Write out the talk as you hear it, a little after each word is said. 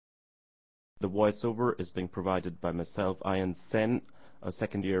The voiceover is being provided by myself, Ayan Sen, a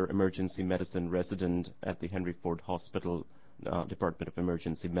second-year emergency medicine resident at the Henry Ford Hospital, Department of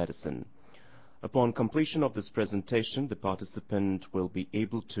Emergency Medicine. Upon completion of this presentation, the participant will be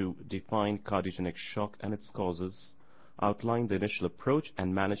able to define cardiogenic shock and its causes, outline the initial approach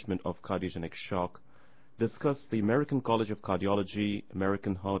and management of cardiogenic shock, discuss the American College of Cardiology,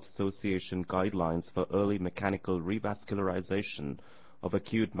 American Heart Association guidelines for early mechanical revascularization of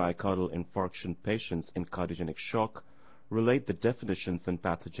acute myocardial infarction patients in cardiogenic shock, relate the definitions and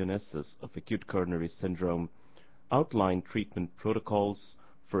pathogenesis of acute coronary syndrome, outline treatment protocols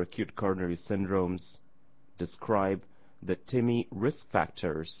for acute coronary syndromes, describe the TIMI risk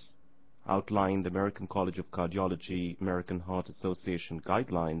factors, outline the American College of Cardiology, American Heart Association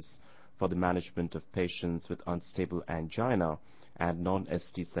guidelines for the management of patients with unstable angina and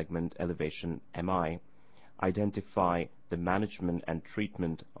non-ST segment elevation MI, identify the management and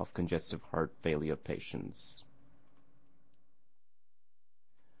treatment of congestive heart failure patients.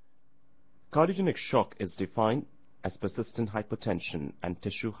 Cardiogenic shock is defined as persistent hypotension and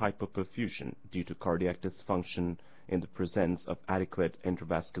tissue hypoperfusion due to cardiac dysfunction in the presence of adequate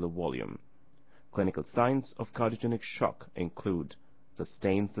intravascular volume. Clinical signs of cardiogenic shock include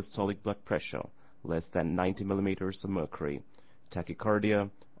sustained systolic blood pressure less than 90 millimeters of mercury, tachycardia,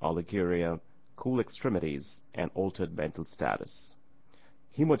 oliguria, cool extremities, and altered mental status.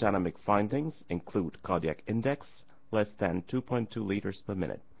 Hemodynamic findings include cardiac index less than 2.2 liters per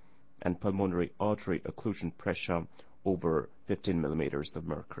minute and pulmonary artery occlusion pressure over 15 millimeters of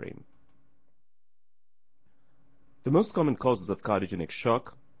mercury. The most common causes of cardiogenic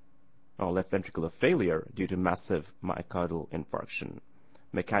shock are left ventricular failure due to massive myocardial infarction.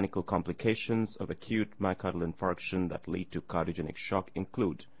 Mechanical complications of acute myocardial infarction that lead to cardiogenic shock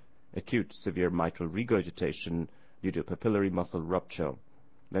include acute severe mitral regurgitation due to papillary muscle rupture,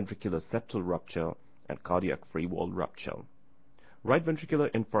 ventricular septal rupture, and cardiac free wall rupture. Right ventricular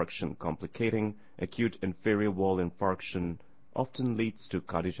infarction complicating acute inferior wall infarction often leads to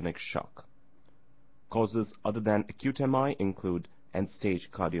cardiogenic shock. Causes other than acute MI include end-stage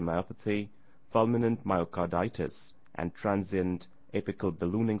cardiomyopathy, fulminant myocarditis, and transient apical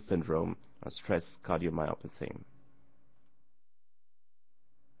ballooning syndrome or stress cardiomyopathy.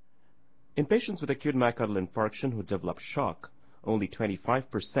 In patients with acute myocardial infarction who develop shock, only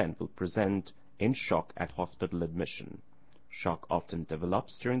 25% will present in shock at hospital admission. Shock often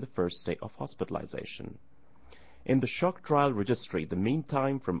develops during the first day of hospitalization. In the shock trial registry, the mean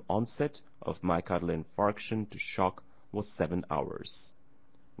time from onset of myocardial infarction to shock was 7 hours,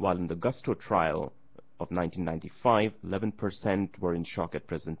 while in the Gusto trial of 1995, 11% were in shock at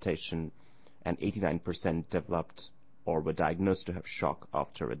presentation and 89% developed or were diagnosed to have shock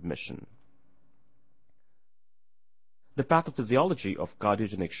after admission. The pathophysiology of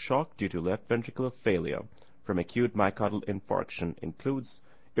cardiogenic shock due to left ventricular failure from acute myocardial infarction includes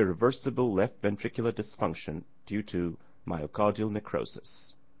irreversible left ventricular dysfunction due to myocardial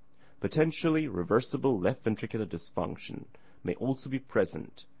necrosis. Potentially reversible left ventricular dysfunction may also be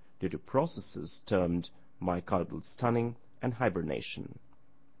present due to processes termed myocardial stunning and hibernation.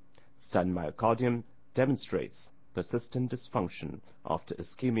 Stunned myocardium demonstrates persistent dysfunction after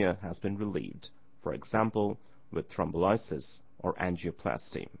ischemia has been relieved, for example, with thrombolysis or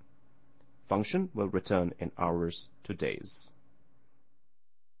angioplasty. Function will return in hours to days.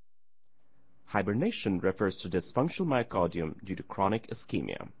 Hibernation refers to dysfunctional myocardium due to chronic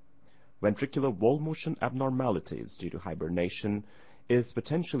ischemia. Ventricular wall motion abnormalities due to hibernation is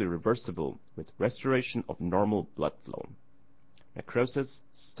potentially reversible with restoration of normal blood flow. Necrosis,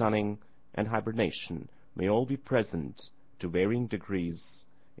 stunning, and hibernation may all be present to varying degrees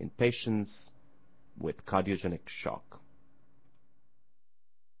in patients with cardiogenic shock.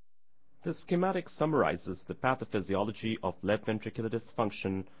 The schematic summarizes the pathophysiology of left ventricular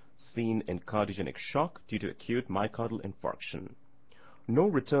dysfunction seen in cardiogenic shock due to acute myocardial infarction. No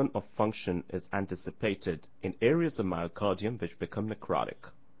return of function is anticipated in areas of myocardium which become necrotic.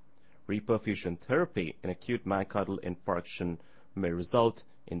 Reperfusion therapy in acute myocardial infarction may result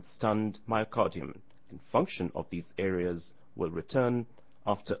in stunned myocardium, and function of these areas will return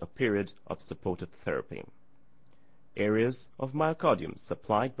after a period of supportive therapy. Areas of myocardium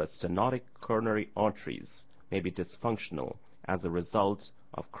supplied by stenotic coronary arteries may be dysfunctional as a result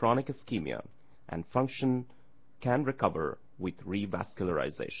of chronic ischemia, and function can recover with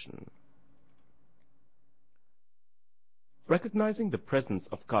revascularization. Recognizing the presence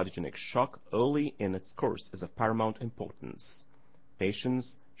of cardiogenic shock early in its course is of paramount importance.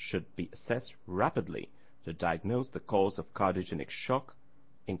 Patients should be assessed rapidly to diagnose the cause of cardiogenic shock,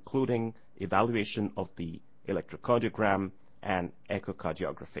 including evaluation of the electrocardiogram and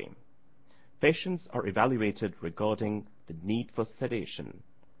echocardiography. Patients are evaluated regarding the need for sedation,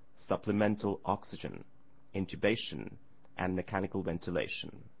 supplemental oxygen, intubation, and mechanical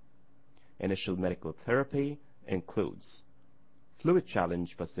ventilation. Initial medical therapy includes fluid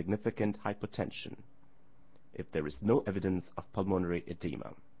challenge for significant hypotension if there is no evidence of pulmonary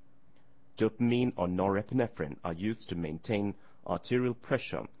edema. Dopamine or norepinephrine are used to maintain arterial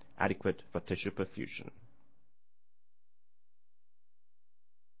pressure adequate for tissue perfusion.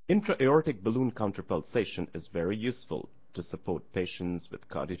 Intra-aortic balloon counterpulsation is very useful to support patients with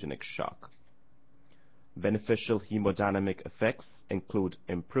cardiogenic shock. Beneficial hemodynamic effects include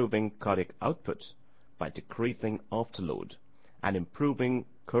improving cardiac output by decreasing afterload and improving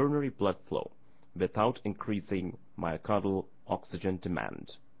coronary blood flow without increasing myocardial oxygen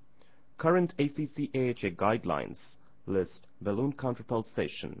demand. Current ACC-AHA guidelines list balloon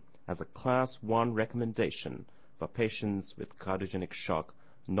counterpulsation as a Class 1 recommendation for patients with cardiogenic shock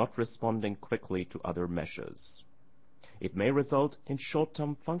not responding quickly to other measures. It may result in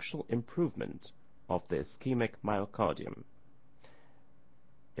short-term functional improvement of the ischemic myocardium.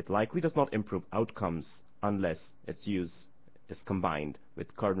 It likely does not improve outcomes unless its use is combined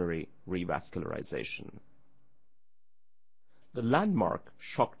with coronary revascularization. The landmark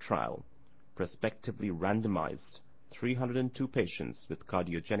shock trial prospectively randomized 302 patients with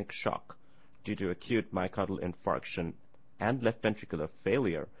cardiogenic shock due to acute myocardial infarction and left ventricular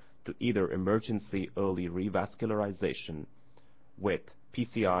failure to either emergency early revascularization with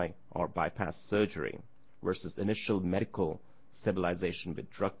PCI or bypass surgery versus initial medical stabilization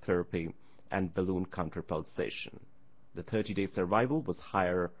with drug therapy and balloon counterpulsation. The 30-day survival was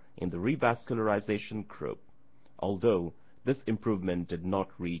higher in the revascularization group, although this improvement did not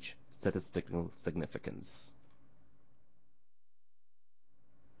reach statistical significance.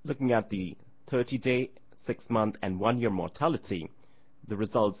 Looking at the 30-day, 6-month, and 1-year mortality, the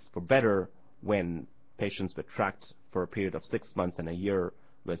results were better when patients were tracked for a period of 6 months and a year,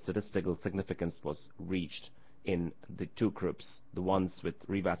 where statistical significance was reached in the two groups, the ones with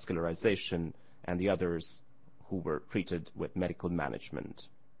revascularization and the others who were treated with medical management.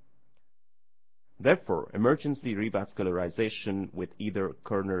 Therefore, emergency revascularization with either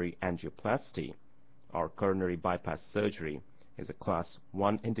coronary angioplasty or coronary bypass surgery is a Class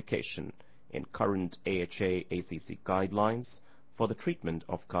 1 indication in current AHA-ACC guidelines for the treatment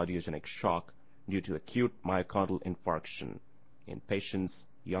of cardiogenic shock due to acute myocardial infarction in patients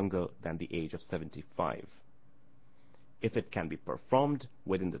younger than the age of 75. If it can be performed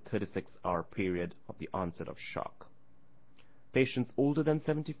within the 36-hour period of the onset of shock. Patients older than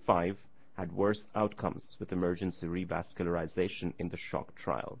 75 had worse outcomes with emergency revascularization in the shock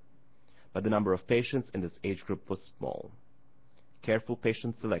trial, but the number of patients in this age group was small. Careful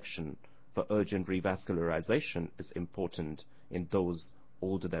patient selection for urgent revascularization is important in those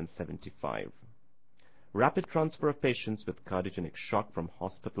older than 75. Rapid transfer of patients with cardiogenic shock from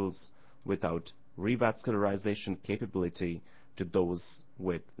hospitals without revascularization capability to those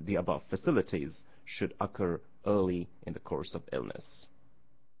with the above facilities should occur early in the course of illness.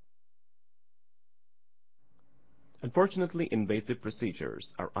 Unfortunately, invasive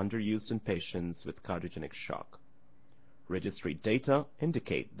procedures are underused in patients with cardiogenic shock. Registry data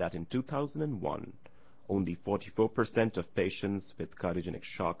indicate that in 2001, only 44% of patients with cardiogenic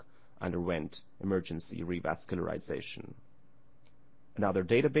shock underwent emergency revascularization. Another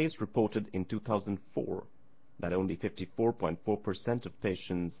database reported in 2004 that only 54.4% of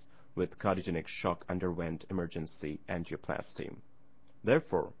patients with cardiogenic shock underwent emergency angioplasty.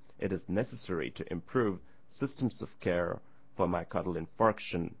 Therefore, it is necessary to improve systems of care for myocardial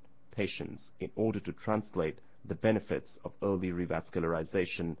infarction patients in order to translate the benefits of early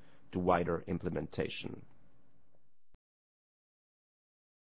revascularization to wider implementation.